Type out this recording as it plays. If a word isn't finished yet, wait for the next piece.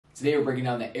Today we're breaking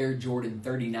down the Air Jordan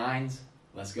 39s.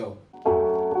 Let's go.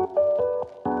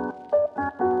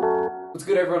 What's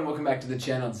good, everyone? Welcome back to the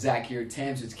channel. It's Zach here,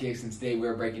 Tamsters Kicks, and today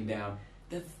we're breaking down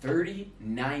the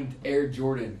 39th Air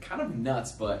Jordan. Kind of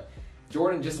nuts, but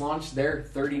Jordan just launched their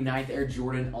 39th Air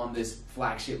Jordan on this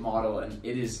flagship model, and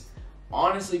it is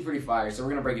honestly pretty fire. So we're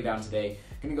gonna break it down today.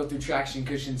 Gonna go through traction,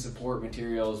 cushion, support,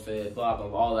 materials, fit, blah, blah,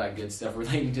 blah, all that good stuff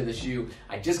relating to the shoe.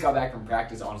 I just got back from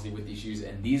practice, honestly, with these shoes,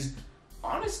 and these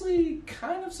honestly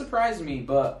kind of surprised me,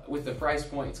 but with the price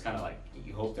point, it's kind of like,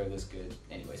 you hope they're this good.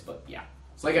 Anyways, but yeah.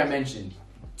 So like I mentioned,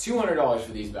 $200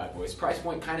 for these bad boys. Price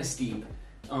point kind of steep.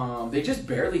 They just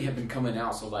barely have been coming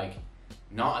out, so like,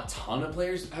 not a ton of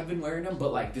players have been wearing them,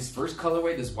 but like this first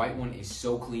colorway, this white one is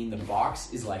so clean. The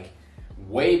box is like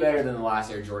way better than the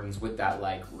last Air Jordans with that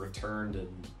like return to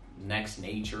next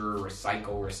nature,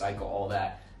 recycle, all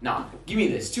that. Nah, give me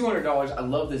this, $200. I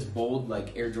love this bold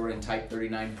like Air Jordan Type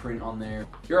 39 print on there.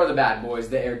 Here are the bad boys,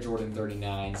 the Air Jordan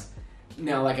 39s.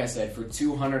 Now, like I said, for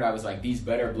 $200, I was like, these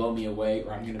better blow me away,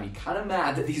 or I'm gonna be kind of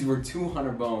mad that these were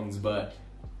 200 bones, but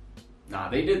nah,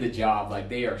 they did the job. Like,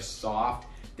 they are soft,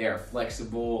 they are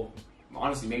flexible,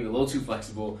 honestly, maybe a little too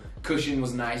flexible. Cushion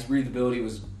was nice, breathability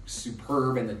was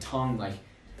superb, and the tongue, like,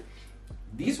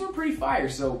 these were pretty fire,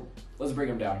 so let's break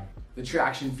them down. The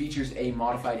traction features a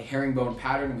modified herringbone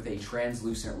pattern with a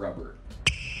translucent rubber.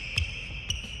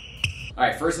 All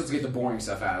right, first let's get the boring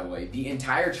stuff out of the way. The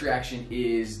entire traction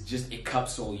is just a cup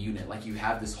sole unit. Like, you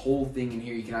have this whole thing in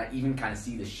here. You cannot even kind of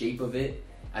see the shape of it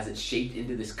as it's shaped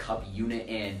into this cup unit,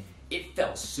 and it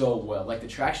felt so well. Like, the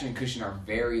traction and cushion are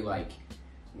very like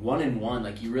one-in-one.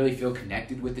 Like, you really feel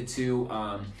connected with the two.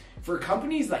 For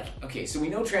companies like, okay, so we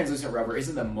know translucent rubber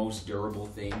isn't the most durable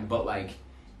thing, but like,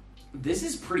 this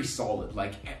is pretty solid.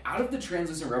 Like, out of the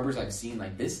translucent rubbers I've seen,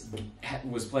 like, this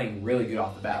was playing really good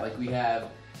off the bat. Like, we got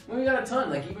a ton.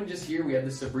 Like, even just here, we have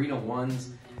the Sabrina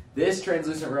ones. This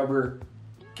translucent rubber,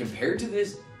 compared to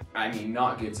this, I mean,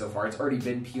 not good so far. It's already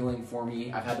been peeling for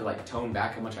me. I've had to like tone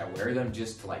back how much I wear them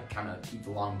just to like kind of keep the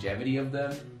longevity of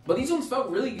them. But these ones felt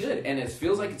really good, and it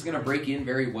feels like it's gonna break in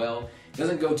very well. It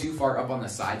doesn't go too far up on the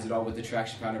sides at all with the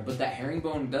traction pattern, but that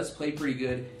herringbone does play pretty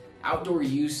good. Outdoor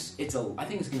use, I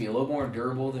think it's gonna be a little more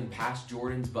durable than past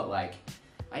Jordans, but like,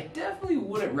 I definitely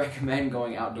wouldn't recommend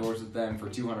going outdoors with them for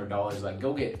 $200. Like,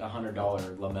 go get a $100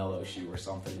 LaMelo shoe or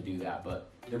something to do that,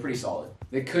 but they're pretty solid.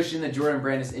 The cushion, the Jordan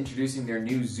brand is introducing their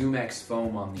new Zoom X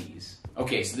foam on these.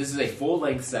 Okay, so this is a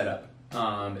full-length setup.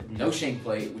 No shank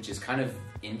plate, which is kind of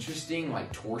interesting,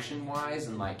 like torsion-wise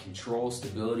and like control,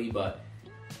 stability, but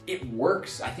it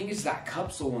works. I think it's that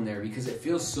cup sole in there because it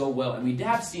feels so well. And we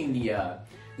have seen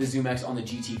the Zoom X on the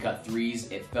GT Cut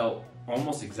 3s. It felt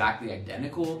almost exactly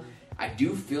identical. I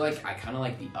do feel like I kind of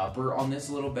like the upper on this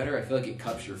a little better. I feel like it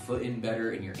cups your foot in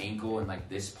better and your ankle, and like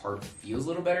this part feels a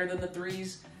little better than the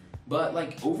 3s. But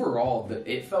like overall,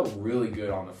 it felt really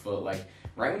good on the foot. Like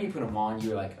right when you put them on,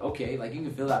 you're like, okay, like you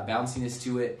can feel that bounciness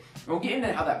to it. And we'll get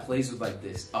into how that plays with like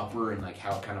this upper and like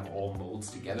how it kind of all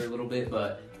molds together a little bit.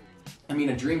 But I mean,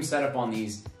 a dream setup on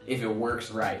these if it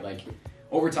works right. Like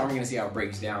over time, we're gonna see how it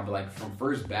breaks down. But like from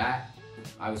first bat,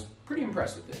 I was pretty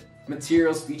impressed with it.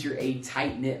 Materials feature a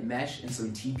tight-knit mesh and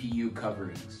some TPU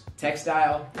coverings.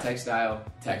 Textile, textile,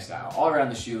 textile. All around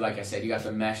the shoe, like I said, you got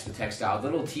the mesh, the textile,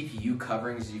 little TPU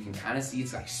coverings. You can kind of see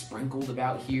it's like sprinkled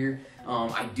about here.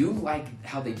 I do like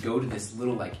how they go to this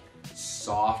little like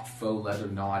soft faux leather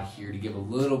nod here to give a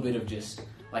little bit of just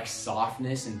like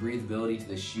softness and breathability to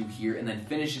the shoe here, and then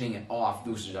finishing it off,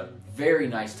 which is a very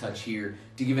nice touch here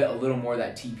to give it a little more of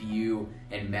that TPU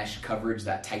and mesh coverage,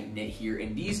 that tight knit here.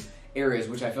 And these areas,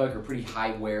 which I feel like are pretty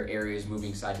high wear areas,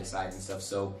 moving side to side and stuff,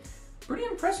 so pretty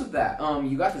impressed with that.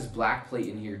 You got this black plate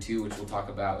in here too, which we'll talk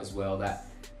about as well. That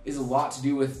is a lot to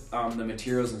do with the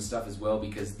materials and stuff as well,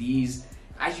 because these,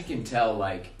 as you can tell,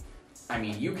 like, I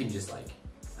mean, you can just like,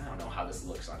 I don't know how this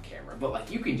looks on camera, but like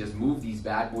you can just move these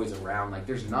bad boys around. Like,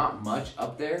 there's not much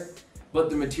up there, but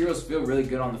the materials feel really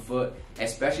good on the foot,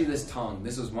 especially this tongue.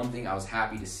 This was one thing I was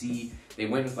happy to see. They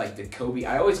went with like the Kobe,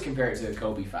 I always compare it to the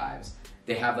Kobe 5s.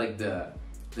 They have like the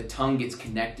tongue gets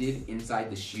connected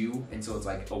inside the shoe, and so it's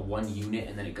like a one unit,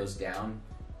 and then it goes down.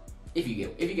 If you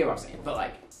get what I'm saying, but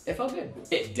like it felt good.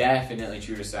 It definitely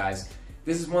true to size.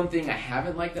 This is one thing I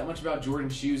haven't liked that much about Jordan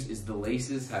shoes is the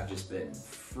laces have just been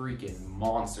freaking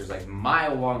monsters, like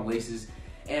mile-long laces.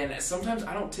 And sometimes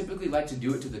I don't typically like to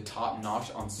do it to the top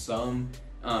notch on some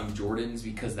Jordans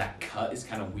because that cut is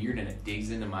kind of weird and it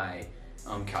digs into my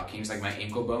calcaneus, like my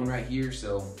ankle bone right here.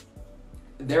 So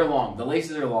they're long. The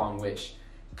laces are long, which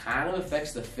kind of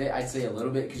affects the fit, I'd say, a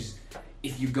little bit, because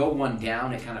if you go one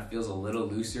down, it kind of feels a little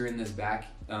looser in this back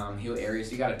heel area,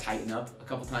 so you got to tighten up a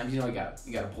couple times. You know, you got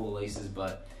to pull the laces,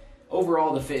 but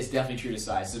overall the fit is definitely true to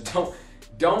size. So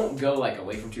don't go like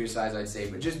away from true to size, I'd say,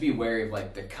 but just be wary of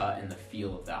like the cut and the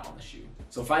feel of that on the shoe.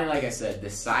 So finally, like I said, the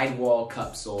sidewall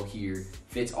cup sole here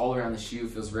fits all around the shoe,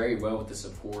 feels very well with the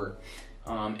support.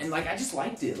 And like, I just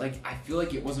liked it. Like, I feel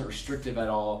like it wasn't restrictive at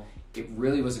all. It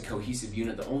really was a cohesive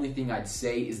unit. The only thing I'd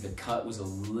say is the cut was a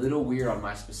little weird on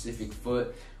my specific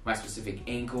foot, my specific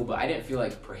ankle, but I didn't feel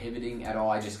like prohibiting at all.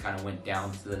 I just kind of went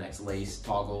down to the next lace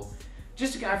toggle,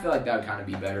 just to kind of feel like that would kind of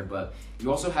be better. But you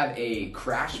also have a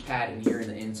crash pad in here in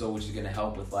the insole, which is going to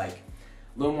help with like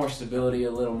a little more stability,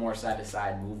 a little more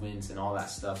side-to-side movements and all that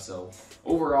stuff. So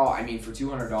overall, I mean, for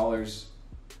 $200,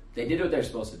 they did what they're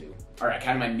supposed to do. All right,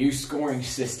 kind of my new scoring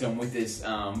system with this,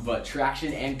 but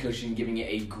traction and cushion, giving it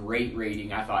a great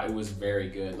rating. I thought it was very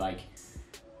good, like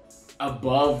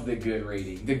above the good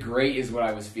rating. The great is what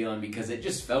I was feeling because it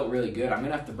just felt really good. I'm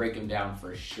gonna have to break them down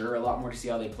for sure a lot more to see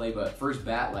how they play, but first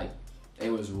bat, like,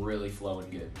 it was really flowing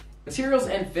good. Materials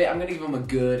and fit, I'm gonna give them a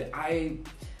good.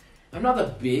 I'm not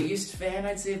the biggest fan,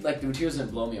 I'd say. Like, the materials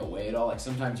didn't blow me away at all. Like,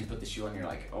 sometimes you put the shoe on and you're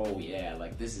like, oh yeah,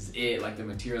 like this is it. Like, the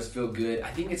materials feel good. I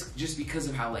think it's just because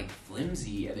of how like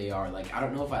flimsy they are. Like, I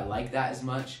don't know if I like that as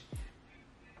much,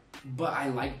 but I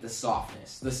like the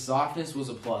softness. The softness was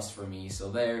a plus for me.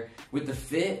 So there, with the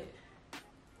fit,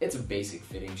 it's a basic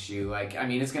fitting shoe. Like, I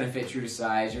mean, it's gonna fit true to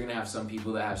size. You're gonna have some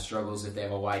people that have struggles if they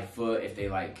have a wide foot, if they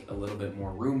like a little bit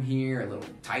more room here, a little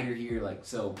tighter here. Like,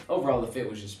 so overall the fit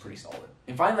was just pretty solid.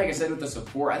 And finally, like I said, with the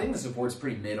support, I think the support's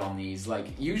pretty mid on these. Like,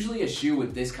 usually a shoe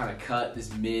with this kind of cut,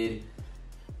 this mid,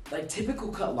 like typical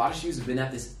cut, a lot of shoes have been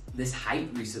at this height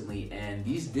recently, and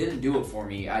these didn't do it for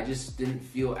me. I just didn't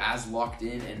feel as locked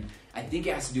in, and I think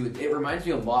it has to do with, it reminds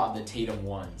me a lot of the Tatum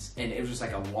ones, and it was just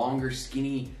like a longer,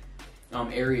 skinny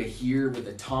area here with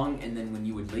the tongue, and then when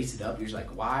you would lace it up, you're just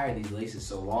like, why are these laces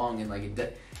so long? And like,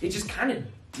 it just kind of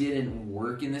didn't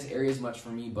work in this area as much for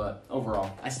me, but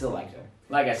overall, I still liked them.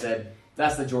 Like I said,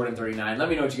 that's the Jordan 39. Let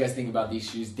me know what you guys think about these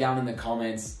shoes down in the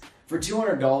comments. For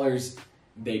 $200,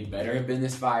 they better have been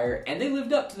this fire, and they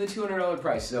lived up to the $200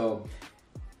 price, so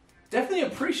definitely a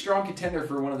pretty strong contender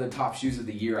for one of the top shoes of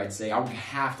the year, I'd say. I would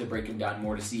have to break them down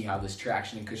more to see how this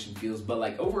traction and cushion feels, but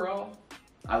like overall,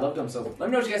 I loved them. So let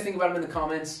me know what you guys think about them in the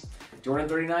comments. Jordan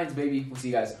 39s, baby. We'll see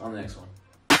you guys on the next one.